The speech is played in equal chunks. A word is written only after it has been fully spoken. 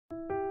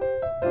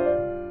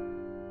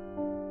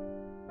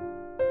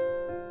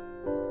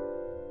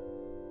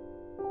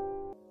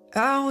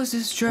I was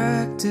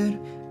distracted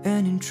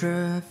and in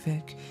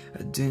traffic.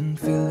 I didn't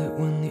feel it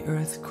when the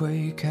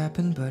earthquake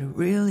happened, but it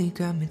really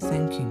got me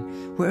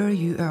thinking. Were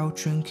you out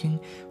drinking?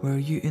 Were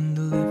you in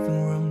the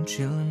living room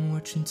chilling,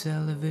 watching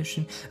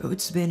television? Oh,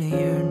 it's been a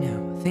year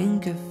now. I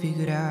think I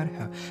figured out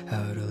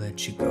how to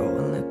let you go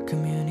and let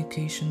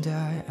communication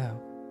die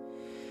out.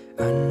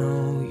 I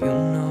know, you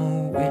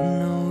know, we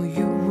know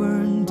you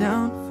weren't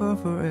down for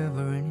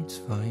forever, and it's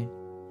fine.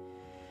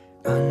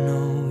 I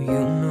know, you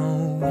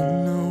know, we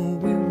know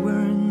we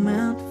weren't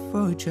meant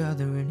for each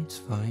other, and it's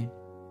fine.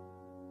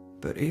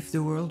 But if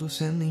the world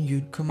was ending,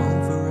 you'd come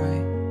over,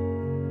 right?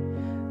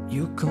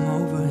 You'd come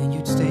over and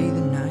you'd stay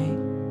the night.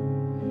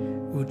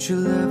 Would you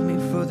love me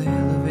for the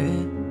hell of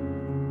it?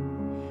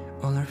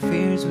 All our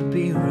fears would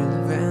be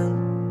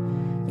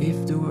irrelevant.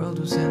 If the world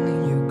was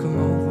ending, you'd come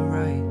over,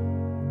 right?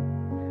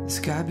 The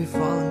sky be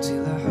falling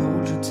till I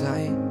hold you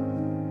tight,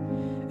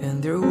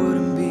 and there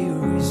wouldn't be a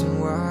reason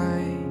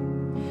why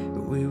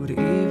we would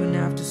even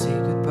have to say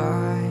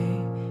goodbye.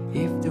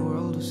 If the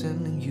world was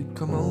ending, you'd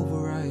come over,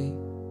 right?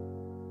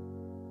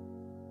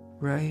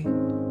 Right?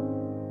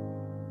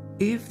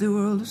 If the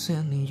world was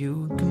ending,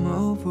 you'd come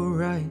over,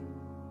 right?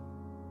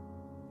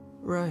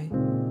 Right?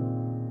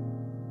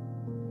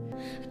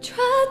 I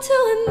tried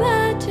to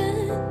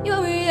imagine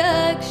your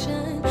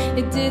reaction.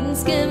 It didn't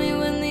scare me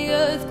when the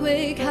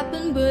earthquake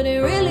happened, but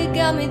it really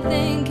got me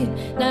thinking.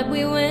 Night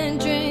we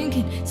went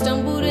drinking,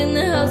 stumbled in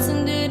the house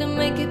and didn't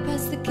make it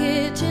past the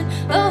kitchen.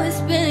 Oh,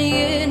 it's been a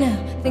year now.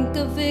 Think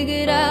I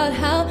figured out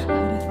how to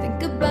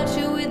think about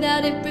you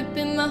without it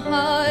ripping my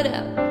heart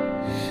out.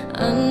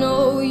 I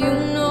know, you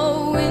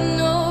know, we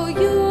know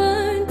you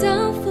weren't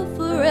down for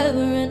forever,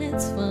 and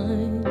it's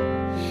fine.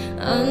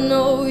 I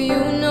know, you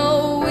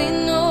know, we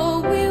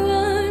know we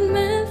weren't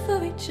meant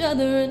for each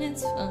other, and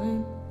it's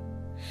fine.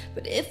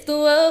 But if the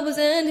world was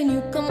ending,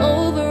 you'd come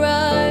over,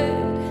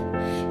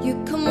 right?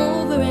 You'd come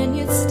over and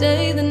you'd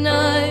stay the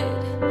night.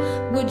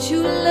 Would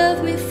you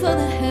love me for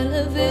the hell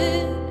of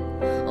it?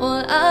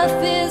 All our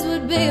fears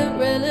would be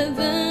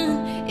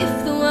irrelevant.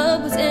 If the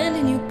world was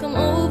ending, you'd come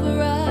over,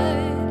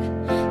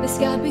 right? The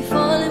sky be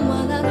falling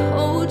while I'd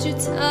hold you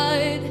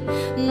tight.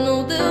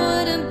 No, there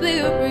wouldn't be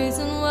a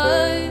reason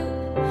why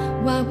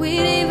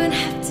we'd even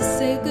have to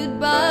say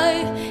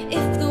goodbye.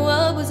 If the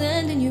world was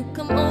ending, you'd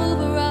come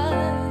over,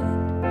 right?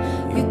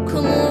 You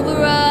come over,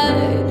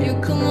 right? You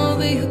come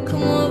over, you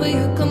come over,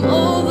 you come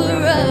over,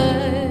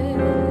 right?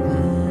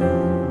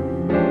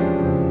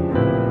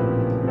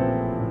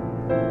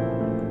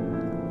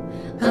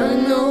 I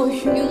know,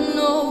 you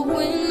know,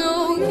 we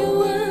know you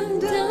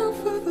weren't down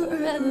for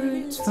forever,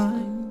 it's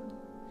fine.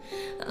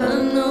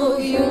 I know,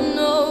 you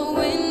know,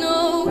 we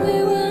know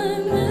we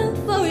weren't meant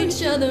for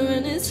each other,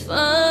 and it's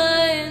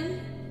fine.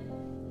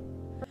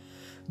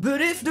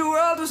 But if the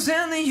world was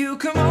ending, you'd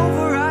come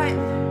over, right?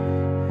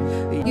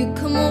 You'd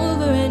come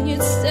over and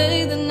you'd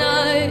stay the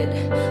night.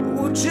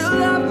 Would you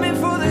love me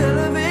for the hell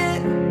of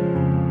it?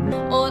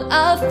 All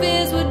our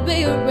fears would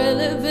be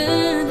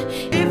irrelevant.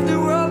 If the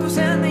world was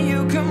ending,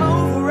 you'd come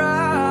over,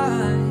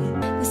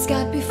 right? The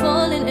sky'd be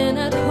falling and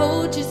I'd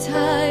hold you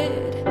tight,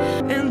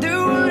 and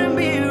there wouldn't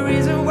be a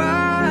reason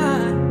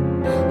why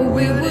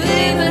we would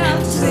even have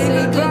to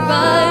say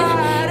goodbye.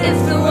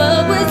 If the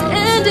world was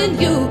ending,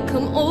 you'd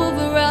come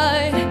over,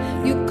 right?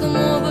 You come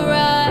over,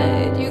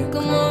 right? You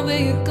come over,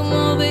 you come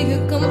over,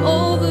 you come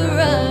over,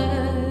 right?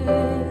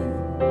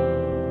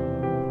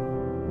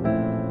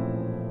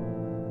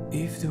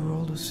 If the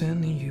world was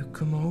ending, you'd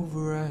come over,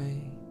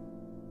 right?